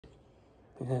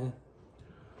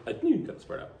I knew you'd cut this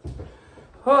part out.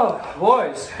 Oh,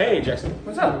 boys. Hey, Jackson.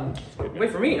 What's up?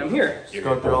 Wait for me, I'm here. Just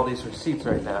going through all these receipts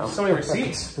right now. So many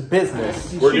receipts.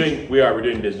 Business. We're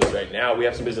doing business right now. We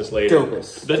have some business later.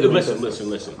 Dopest. Listen.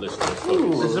 This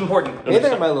is important. Hey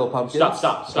there, my little pumpkin.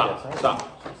 Stop. All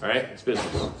right, it's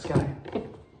business. This guy.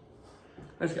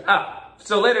 Let's go.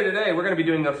 So later today, we're going to be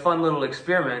doing a fun little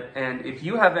experiment. And if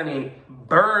you have any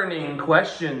burning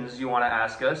questions you want to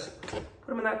ask us, put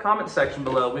them in that comment section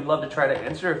below. We'd love to try to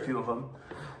answer a few of them.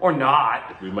 Or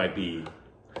not. We might be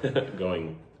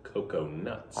going cocoa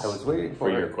nuts. I was waiting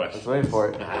for your question. I was waiting for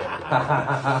it.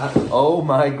 Oh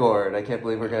my god, I can't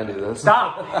believe we're going to do this.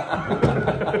 Stop.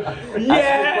 Ask me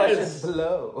questions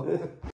below.